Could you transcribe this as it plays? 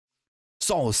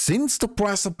So since the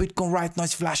price of Bitcoin right now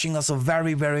is flashing us a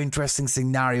very interesting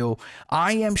scenario,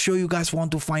 I am sure you guys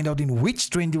want to find out in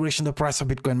which trend direction the price of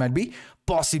Bitcoin might be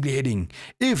possibly heading.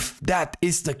 If that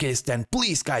is the case, then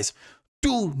please guys,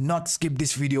 do not skip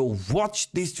this video.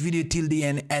 Watch this video till the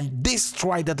end and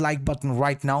destroy that like button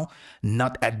right now,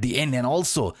 not at the end. And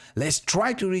also let's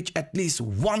try to reach at least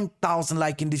 1,000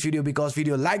 likes in this video, because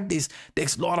video like this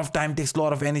takes a lot of time, takes a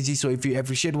lot of energy. So if you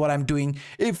appreciate what I'm doing,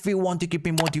 if you want to keep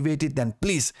me motivated, then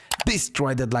please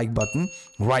destroy that like button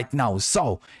right now.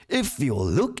 So if you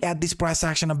look at this price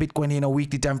action of Bitcoin in a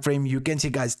weekly time frame, you can see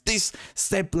guys, this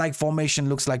step like formation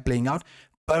looks like playing out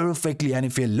perfectly. And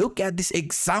if you look at this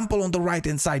example on the right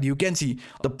hand side, you can see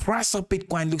the price of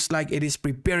Bitcoin looks like it is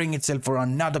preparing itself for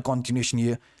another continuation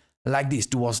here like this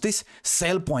towards this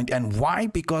sell point. And why?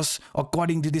 Because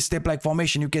according to this step like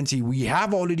formation, you can see we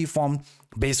have already formed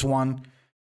base 1,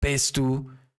 base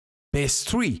 2, base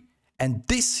 3, and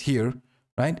this here,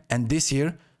 right, and this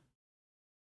here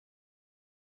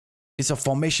is a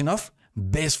formation of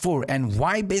base 4. And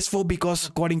why base 4? Because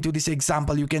according to this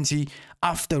example, you can see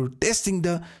after testing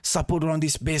the support on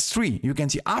this base 3, you can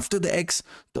see after the X,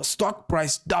 the stock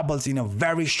price doubles in a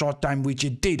very short time, which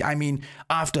it did. I mean,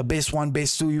 after base 1,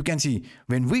 base 2, you can see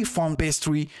when we formed base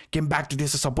 3, came back to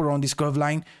this support on this curve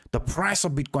line, the price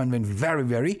of Bitcoin went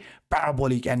very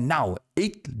parabolic. And now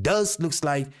it does looks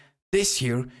like this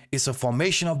here is a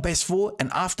formation of base 4,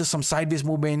 and after some sideways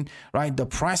movement, right, the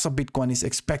price of Bitcoin is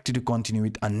expected to continue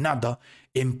with another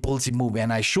impulsive move.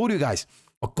 And I showed you guys,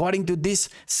 according to this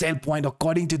sell point,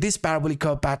 according to this parabolic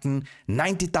curve pattern,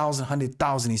 90,000,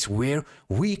 100,000 is where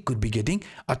we could be getting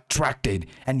attracted.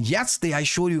 And yesterday I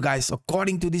showed you guys,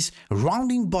 according to this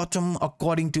rounding bottom,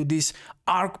 according to this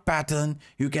arc pattern,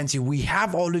 you can see we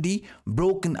have already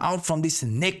broken out from this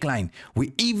neckline.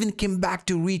 We even came back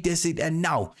to retest it, and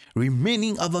now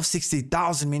remaining above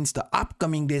 60,000 means the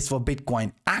upcoming days for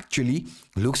Bitcoin actually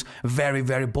looks very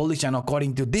bullish. And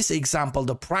according to this example,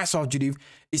 the price objective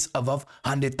is above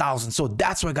 100,000. So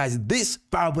that's why guys, this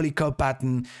parabolic curve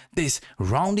pattern, this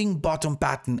rounding bottom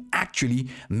pattern actually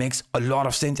makes a lot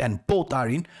of sense, and both are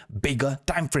in bigger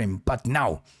time frame. But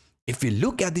now if you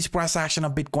look at this price action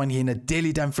of Bitcoin here in a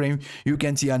daily time frame, you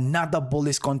can see another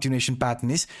bullish continuation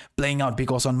pattern is playing out,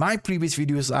 because on my previous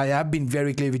videos I have been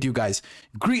very clear with you guys.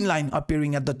 Green line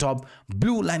appearing at the top,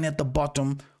 blue line at the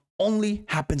bottom only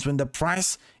happens when the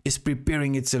price is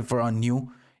preparing itself for a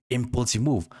new impulsive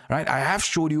move, right? I have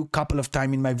showed you a couple of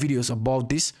times in my videos about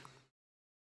this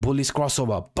bullish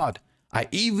crossover, but I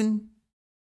even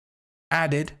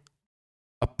added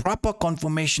a proper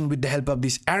confirmation with the help of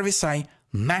this RSI,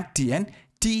 MACD and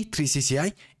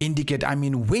T3CCI indicator. I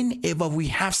mean, whenever we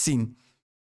have seen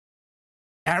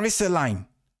RSI line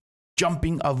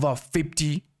jumping over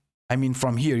 50, I mean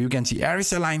from here you can see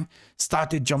RSI line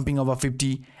started jumping over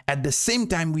 50. At the same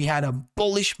time we had a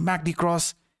bullish MACD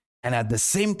cross, and at the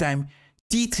same time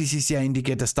T3CCI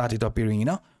indicator started appearing in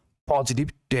a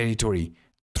positive territory.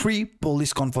 3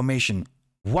 bullish confirmation.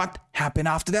 What happened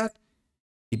after that?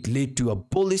 It led to a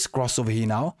bullish crossover here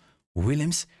now,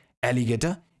 Williams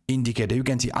alligator indicator. You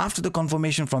can see after the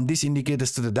confirmation from these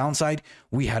indicators to the downside,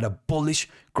 we had a bullish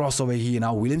crossover here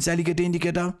now, Williams alligator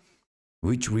indicator,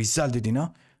 which resulted in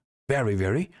a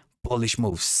very bullish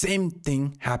move. Same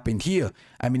thing happened here.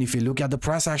 I mean, if you look at the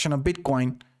price action of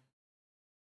Bitcoin,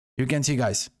 you can see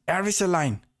guys, RSI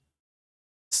line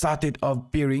started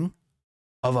appearing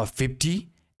over 50.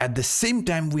 At the same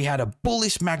time we had a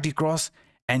bullish MACD cross,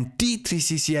 and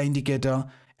T3CCI indicator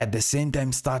at the same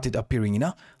time started appearing in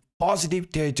a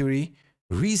positive territory,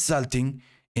 resulting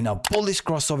in a bullish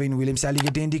crossover in Williams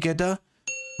alligator indicator,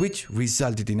 which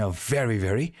resulted in a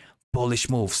very bullish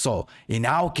move. So in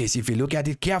our case, if you look at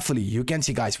it carefully, you can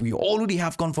see guys, we already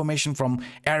have confirmation from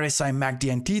RSI,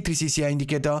 MACD and T3CCI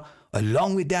indicator.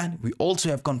 Along with that, we also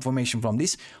have confirmation from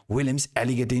this Williams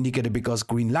alligator indicator, because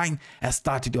green line has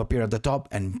started to appear at the top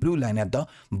and blue line at the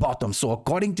bottom. So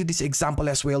according to this example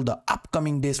as well, the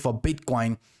upcoming days for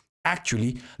Bitcoin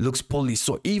actually looks bullish.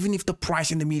 So even if the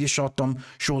price in the medium short term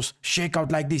shows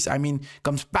shakeout like this, I mean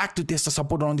comes back to test the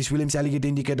support on this Williams alligator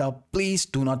indicator, please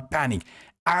do not panic.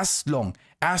 As long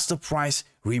as the price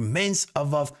remains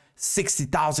above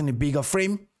 60,000 in bigger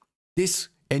frame, this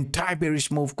entire bearish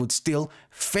move could still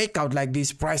fake out like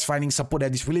this, price finding support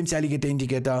at this Williams alligator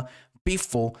indicator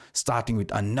before starting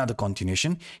with another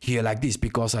continuation here like this,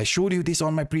 because I showed you this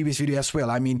on my previous video as well.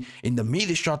 I mean, in the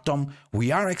medium short term,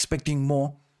 we are expecting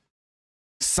more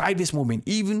sideways movement,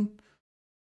 even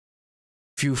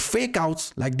few fake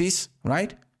outs like this,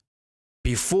 right,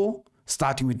 before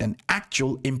starting with an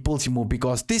actual impulsive move,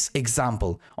 because this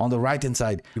example on the right hand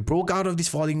side, we broke out of this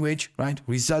falling wedge, right,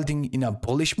 resulting in a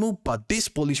bullish move. But this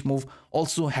bullish move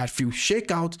also had few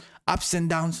shakeouts, ups and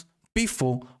downs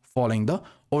before following the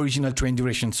original trend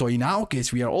duration. So in our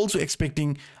case, we are also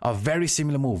expecting a very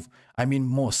similar move. I mean,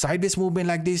 more sideways movement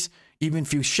like this, even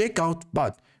few shakeout,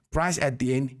 but price at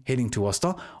the end heading towards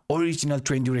the original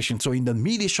trend duration. So in the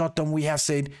medium short term, we have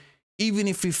said, even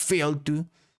if we fail to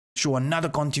show another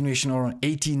continuation around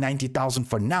 80,000-90,000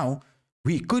 for now,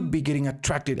 we could be getting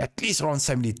attracted at least around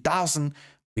 70,000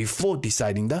 before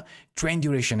deciding the trend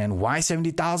duration. And why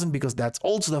 70,000? Because that's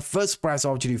also the first price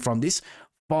opportunity from this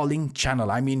falling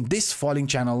channel. I mean, this falling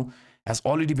channel has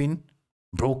already been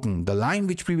broken. The line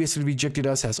which previously rejected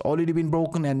us has already been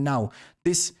broken, and now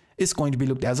this is going to be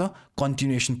looked as a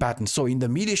continuation pattern. So in the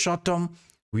medium short term,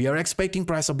 we are expecting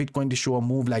price of Bitcoin to show a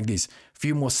move like this,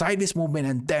 few more sideways movement,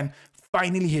 and then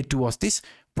finally head towards this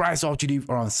price opportunity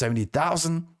around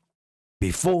 70,000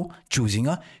 before choosing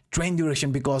a trend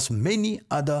duration, because many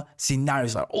other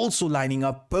scenarios are also lining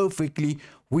up perfectly,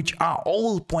 which are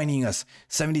all pointing us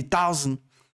 70,000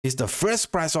 is the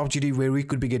first price opportunity where we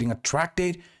could be getting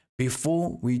attracted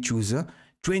before we choose a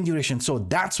trend duration. So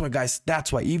that's why, guys,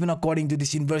 that's why even according to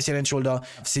this inverse head and shoulder,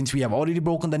 since we have already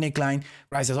broken the neckline,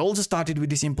 price has also started with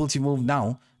this impulsive move.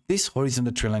 Now this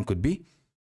horizontal trend line could be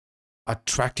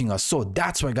attracting us. So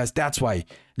that's why, guys, that's why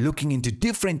looking into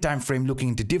different time frame, looking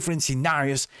into different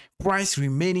scenarios, price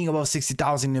remaining above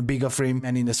 60,000 in a bigger frame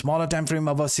and in a smaller time frame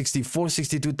above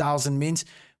 62,000 means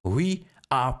we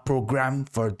are programmed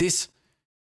for this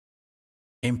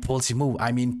impulsive move.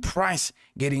 I mean, price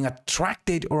getting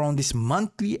attracted around this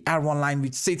monthly R1 line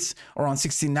which sits around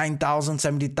 69,000,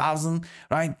 70,000,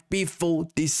 right, before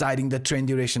deciding the trend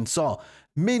duration. So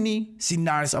many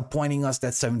scenarios are pointing us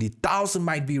that 70,000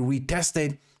 might be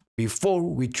retested before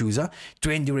we choose a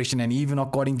trend duration. And even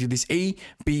according to this A,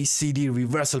 B, C, D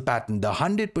reversal pattern, the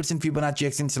 100% Fibonacci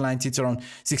extension line sits around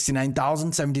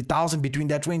 69,000, 70,000 between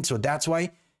that range. So that's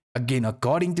why, again,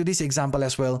 according to this example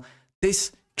as well,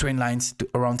 this trend lines to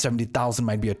around 70,000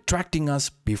 might be attracting us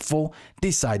before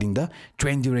deciding the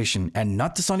trend duration. And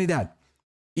not just only that,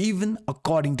 even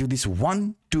according to this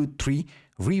 1, 2, 3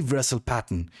 reversal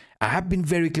pattern, I have been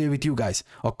very clear with you guys.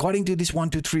 According to this 1,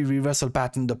 2, 3 reversal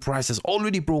pattern, the price has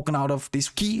already broken out of this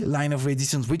key line of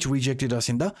resistance which rejected us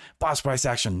in the past price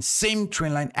action. Same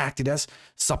trend line acted as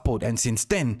support, and since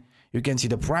then you can see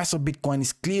the price of Bitcoin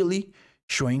is clearly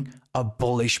showing a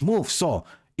bullish move. So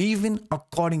even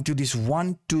according to this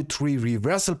 1, 2, 3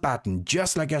 reversal pattern,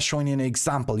 just like as shown in an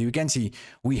example, you can see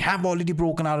we have already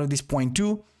broken out of this point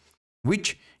 2,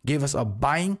 which gave us a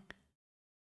buying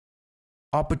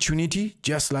opportunity,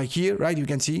 just like here, right? You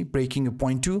can see breaking a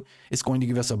point 2 is going to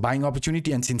give us a buying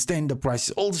opportunity, and since then the price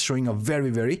is also showing a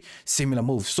very, very similar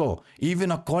move. So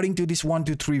even according to this 1,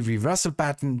 2, 3 reversal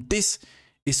pattern, this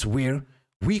is where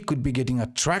we could be getting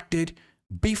attracted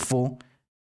before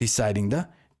deciding the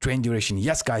trend duration.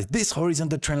 Yes, guys, this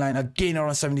horizontal trend line again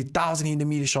around 70,000 in the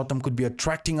medium short term could be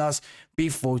attracting us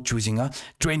before choosing a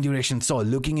trend duration. So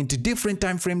looking into different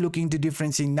time frame, looking into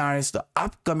different scenarios, the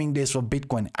upcoming days for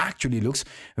Bitcoin actually looks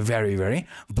very, very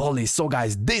bullish. So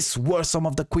guys, these were some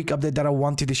of the quick updates that I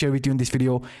wanted to share with you in this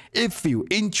video. If you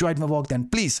enjoyed my work, then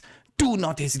please do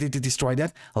not hesitate to destroy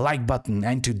that like button,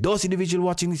 and to those individuals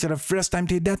watching this for the first time,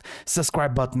 to hit that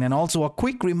subscribe button. And also a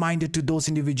quick reminder to those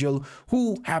individuals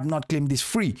who have not claimed this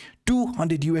free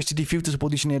 200 USDT futures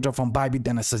position airdrop from Bybit,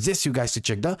 then I suggest you guys to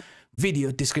check the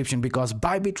video description, because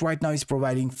Bybit right now is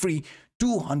providing free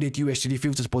 200 USDT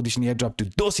futures position airdrop to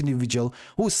those individuals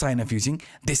who sign up using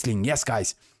this link. Yes,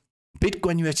 guys,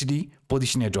 Bitcoin USDT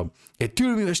position airdrop,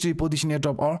 Ethereum USDT position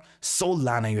airdrop, or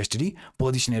Solana USDT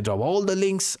position airdrop. All the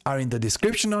links are in the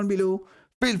description down below.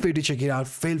 Feel free to check it out.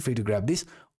 Feel free to grab this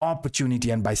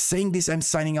opportunity. And by saying this, I'm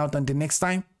signing out until next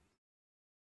time.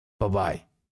 Bye-bye.